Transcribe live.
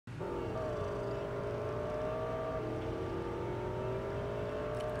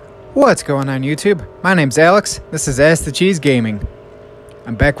What's going on YouTube? My name's Alex, this is Ask the Cheese Gaming.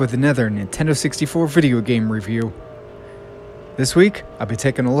 I'm back with another Nintendo 64 video game review. This week, I'll be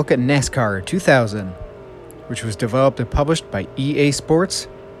taking a look at NASCAR 2000, which was developed and published by EA Sports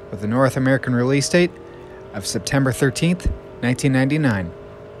with a North American release date of September 13th, 1999.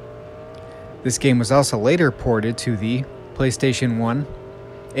 This game was also later ported to the PlayStation 1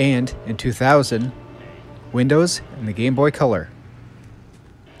 and, in 2000, Windows and the Game Boy Color.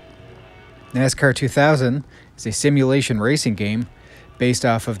 NASCAR 2000 is a simulation racing game based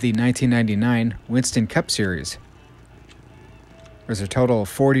off of the 1999 Winston Cup Series. There's a total of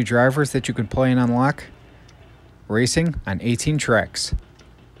 40 drivers that you can play and unlock, racing on 18 tracks.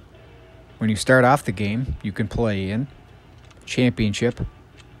 When you start off the game, you can play in Championship,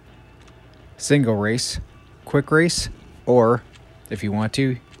 Single Race, Quick Race, or, if you want to,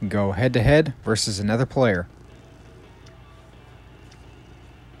 you can go head-to-head versus another player.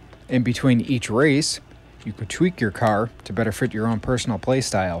 In between each race, you could tweak your car to better fit your own personal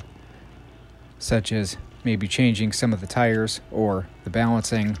playstyle, such as maybe changing some of the tires or the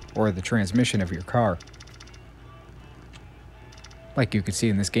balancing or the transmission of your car, like you can see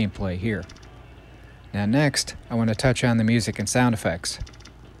in this gameplay here. Now next, I want to touch on the music and sound effects.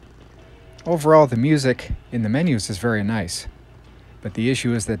 Overall, the music in the menus is very nice, but the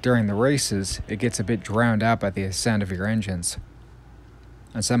issue is that during the races, it gets a bit drowned out by the sound of your engines.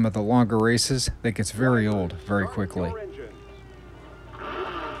 On some of the longer races, that gets very old very quickly.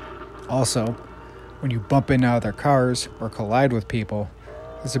 Also, when you bump into other cars or collide with people,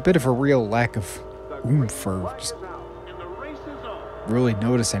 there's a bit of a real lack of oomph or just really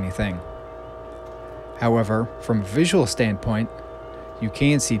notice anything. However, from a visual standpoint, you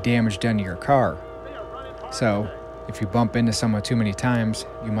can see damage done to your car. So, if you bump into someone too many times,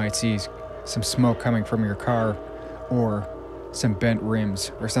 you might see some smoke coming from your car or some bent rims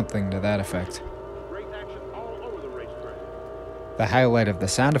or something to that effect. The highlight of the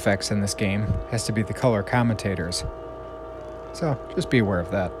sound effects in this game has to be the color commentators, so just be aware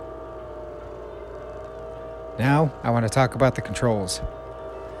of that. Now I want to talk about the controls.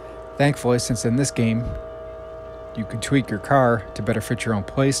 Thankfully, since in this game you can tweak your car to better fit your own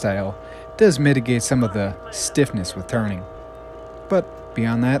playstyle, it does mitigate some of the stiffness with turning. But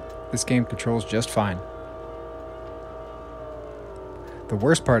beyond that, this game controls just fine. The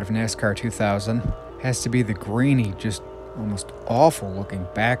worst part of NASCAR 2000 has to be the grainy, just almost awful looking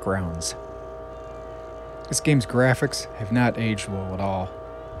backgrounds. This game's graphics have not aged well at all.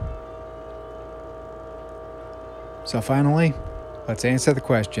 So finally, let's answer the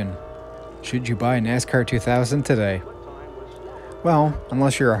question, should you buy NASCAR 2000 today? Well,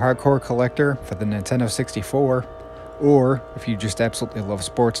 unless you're a hardcore collector for the Nintendo 64, or if you just absolutely love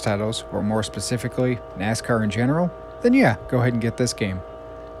sports titles, or more specifically, NASCAR in general, then yeah, go ahead and get this game.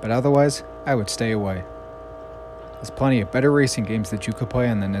 But otherwise, I would stay away. There's plenty of better racing games that you could play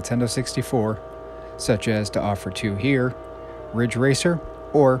on the Nintendo 64, such as to offer two here, Ridge Racer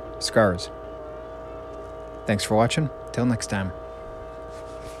or Scars. Thanks for watching, till next time.